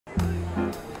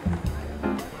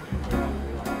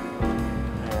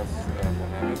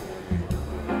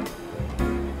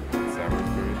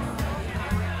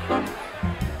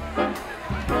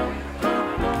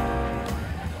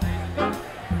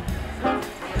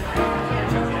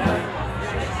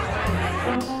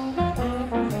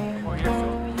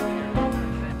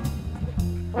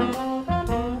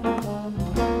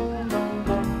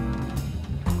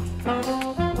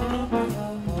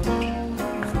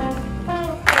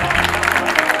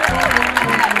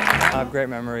have great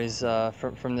memories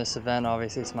from this event.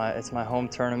 Obviously, it's my home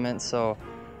tournament, so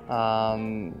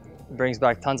brings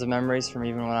back tons of memories from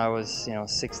even when I was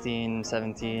 16,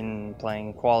 17,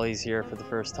 playing qualies here for the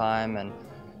first time,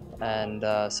 and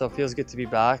so it feels good to be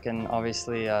back. And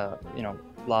obviously,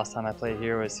 last time I played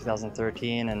here was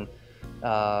 2013, and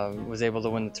was able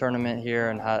to win the tournament here,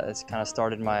 and it's kind of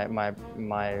started my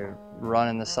run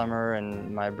in the summer and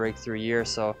my breakthrough year.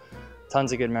 So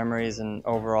tons of good memories, and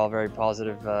overall very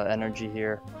positive energy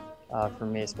here for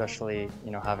me, especially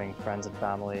having friends and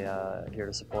family here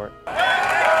to support.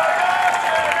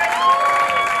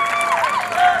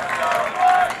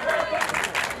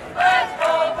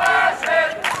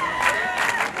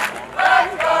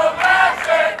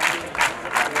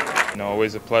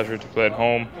 Always a pleasure to play at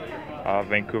home.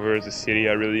 Vancouver is a city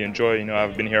I really enjoy.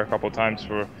 I've been here a couple times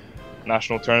for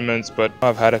national tournaments, but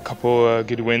I've had a couple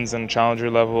good wins on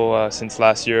challenger level since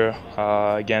last year.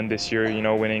 Again this year,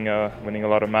 winning a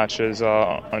lot of matches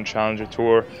on Challenger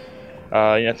Tour.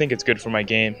 I think it's good for my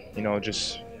game.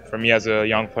 Just for me as a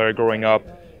young player growing up,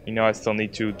 I still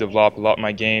need to develop a lot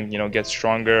my game. Get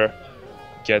stronger,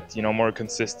 get more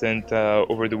consistent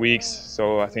over the weeks.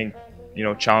 So I think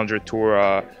Challenger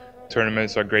Tour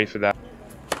tournaments are great for that.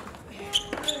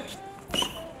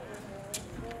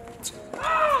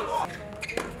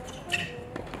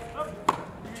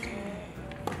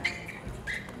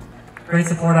 Great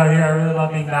support out here. I really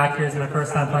love being back here. It's my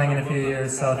first time playing in a few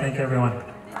years, so thank you everyone.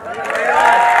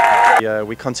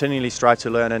 We continually strive to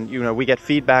learn, and we get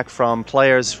feedback from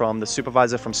players, from the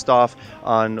supervisor, from staff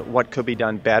on what could be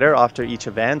done better after each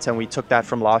event, and we took that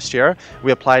from last year.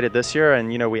 We applied it this year, and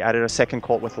we added a second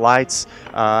court with lights,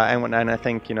 and I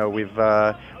think we've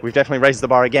definitely raised the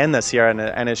bar again this year,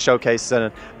 and it's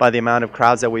showcased by the amount of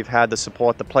crowds that we've had, the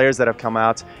support, the players that have come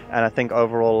out, and I think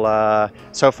overall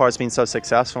so far it's been so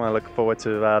successful, and I look forward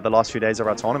to the last few days of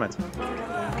our tournament.